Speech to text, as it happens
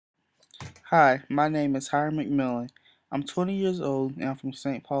Hi, my name is Hiriam McMillan. I'm 20 years old and I'm from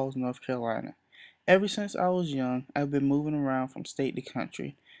St. Paul, North Carolina. Ever since I was young, I've been moving around from state to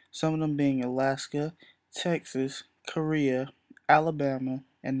country, some of them being Alaska, Texas, Korea, Alabama,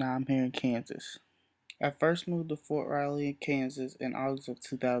 and now I'm here in Kansas. I first moved to Fort Riley, Kansas in August of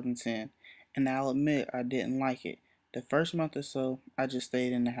 2010, and I'll admit I didn't like it. The first month or so, I just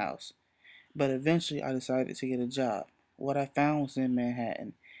stayed in the house. But eventually I decided to get a job. What I found was in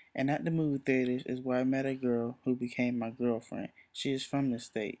Manhattan. And at the movie theaters is where I met a girl who became my girlfriend. She is from the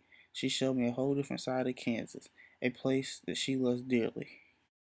state. She showed me a whole different side of Kansas, a place that she loves dearly.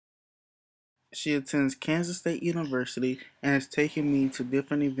 She attends Kansas State University and has taken me to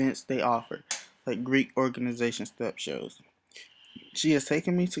different events they offer, like Greek organization step shows. She has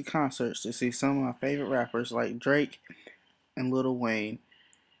taken me to concerts to see some of my favorite rappers like Drake and Lil Wayne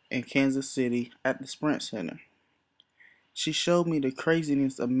in Kansas City at the Sprint Center. She showed me the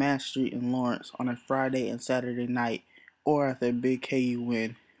craziness of Mass Street in Lawrence on a Friday and Saturday night, or at the big KU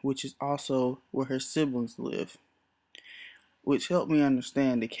win, which is also where her siblings live, which helped me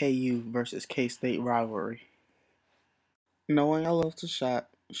understand the KU versus K-State rivalry. Knowing I love to shop,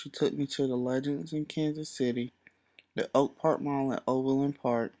 she took me to the Legends in Kansas City, the Oak Park Mall in Overland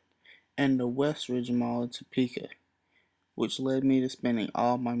Park, and the Westridge Mall in Topeka, which led me to spending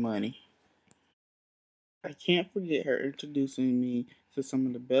all my money. I can't forget her introducing me to some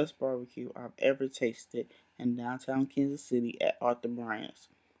of the best barbecue I've ever tasted in downtown Kansas City at Arthur Bryant's,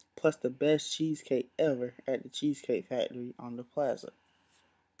 plus the best cheesecake ever at the Cheesecake Factory on the plaza.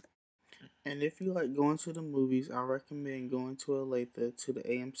 And if you like going to the movies, I recommend going to Olathe to the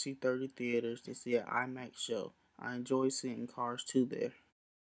AMC 30 theaters to see an IMAX show. I enjoy seeing Cars 2 there.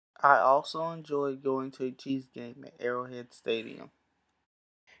 I also enjoy going to a Chiefs game at Arrowhead Stadium.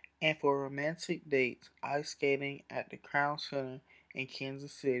 And for romantic dates, ice skating at the Crown Center in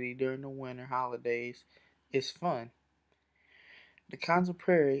Kansas City during the winter holidays is fun. The Kansas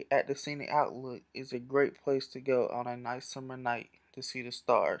Prairie at the Scenic Outlook is a great place to go on a nice summer night to see the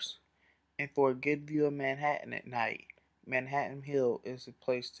stars. And for a good view of Manhattan at night, Manhattan Hill is the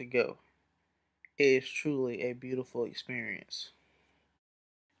place to go. It is truly a beautiful experience.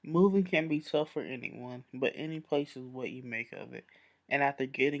 Moving can be tough for anyone, but any place is what you make of it. And after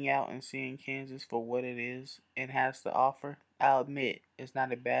getting out and seeing Kansas for what it is and has to offer, I'll admit it's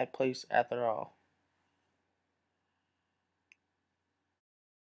not a bad place after all.